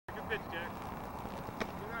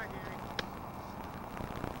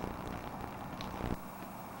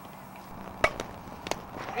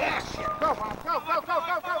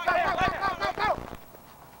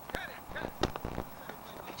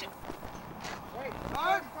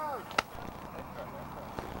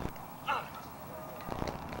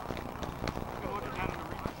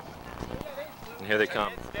And here they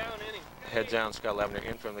come. Head down, Scott Lavender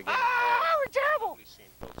in from the game. We're terrible!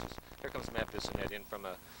 Here comes Matt Bissonette in from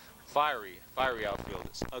a fiery outfield.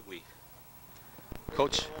 It's ugly.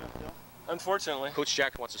 Coach, unfortunately. Coach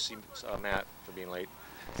Jack wants to see Matt for being late.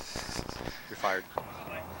 You're fired.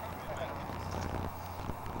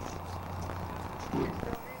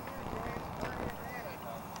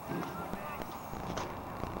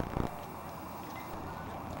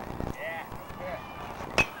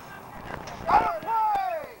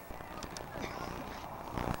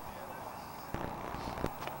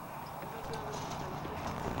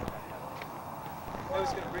 I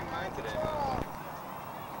was going to bring mine today.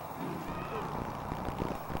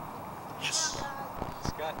 Yes.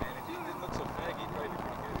 Scott, man, if he didn't look so faggy, he'd probably be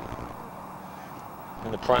pretty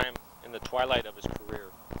good. In the twilight of his career,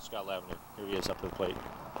 Scott Lavender. Here he is up to the plate.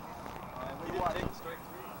 He didn't take strike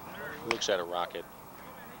three. He looks at a rocket.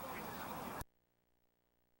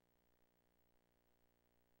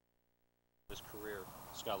 His career,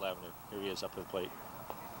 Scott Lavender. Here he is up to the plate.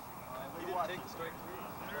 He didn't take strike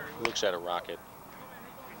three. He looks at a rocket.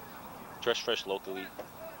 Dressed fresh locally.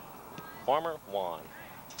 Farmer Juan.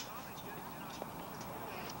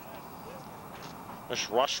 There's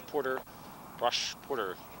Rush Porter.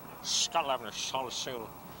 Scott Lavender, solid single.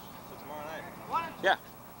 So tomorrow night? Yeah.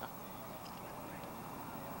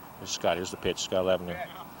 Here's Scott. Here's the pitch. Scott Lavender.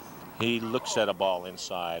 He looks at a ball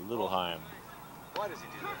inside. Little high. Why does he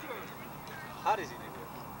do that? How does he do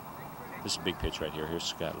that? This is a big pitch right here. Here's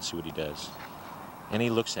Scott. Let's see what he does. And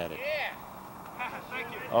he looks at it.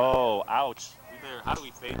 Oh, ouch. How do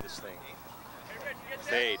we fade this thing?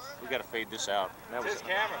 Fade. We got to fade this out. That was his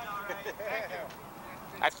camera.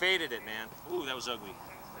 I faded it, man. Ooh, that was ugly.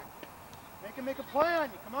 Make him make a play on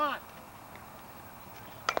you. Come on.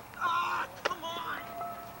 Ah, come on.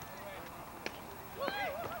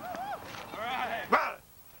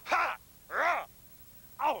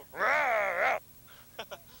 All right.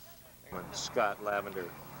 Scott Lavender.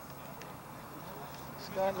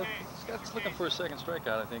 Scott's looking for a second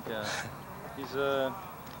strikeout. I think he's got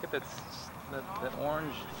that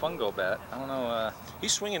orange fungo bat. I don't know.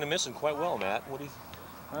 He's swinging and missing quite well, Matt. What do you?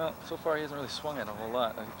 Well, so far he hasn't really swung it a whole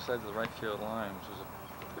lot, besides the right field line, which was a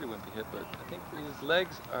pretty wimpy hit. But I think his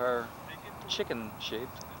legs are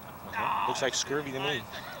chicken-shaped. Looks like scurvy to me.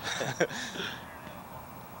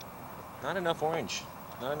 Not enough orange.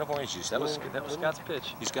 Not enough orange juice. That was Scott's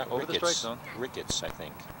pitch. He's got over rickets. the strike zone. Rickets, I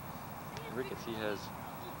think. Rickets, he has.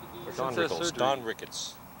 Don Rickles. Don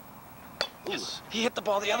Rickets. Yes. He hit the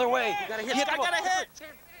ball the other way. You gotta hit. I got a hit.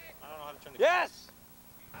 I don't know how to turn the. Yes.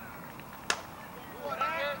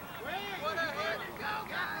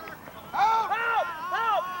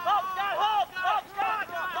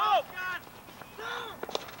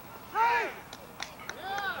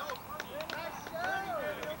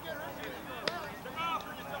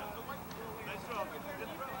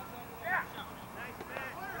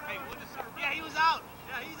 Yeah, he was out.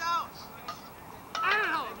 Yeah, he's out.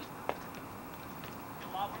 Ow!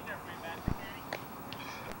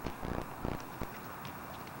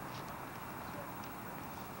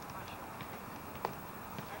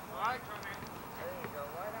 All right, there you go.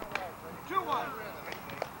 Right on right. 2-1.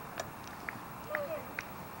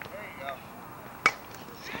 There you go.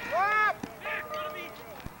 Up!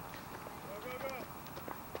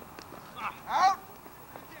 Go. Out!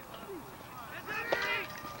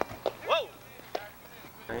 Whoa!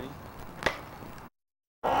 Ready?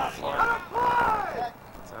 It's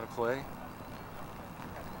out of play.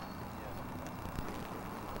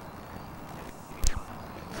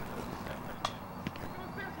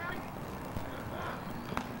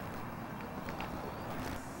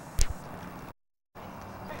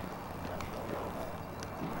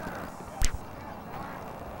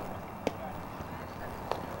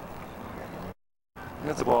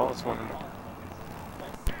 That's a ball. It's one.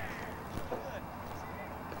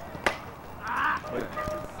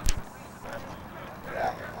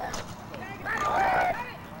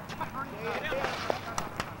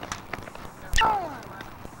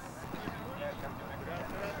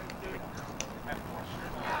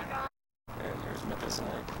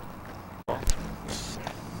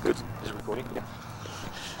 Good. Is it recording? Yeah.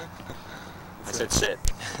 I said sit.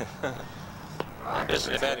 It's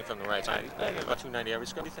batting from the right side. About 290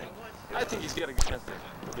 average. What do you think? I think he's got a good chance to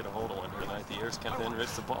get a hold of one here tonight. The air's kind of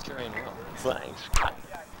enriched the ball carrying well. Flying.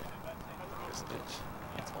 Here's the pitch.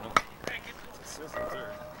 It's one of them. It's a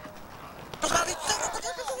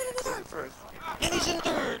third. on first. And he's in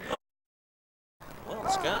third. Well,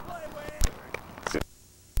 Scott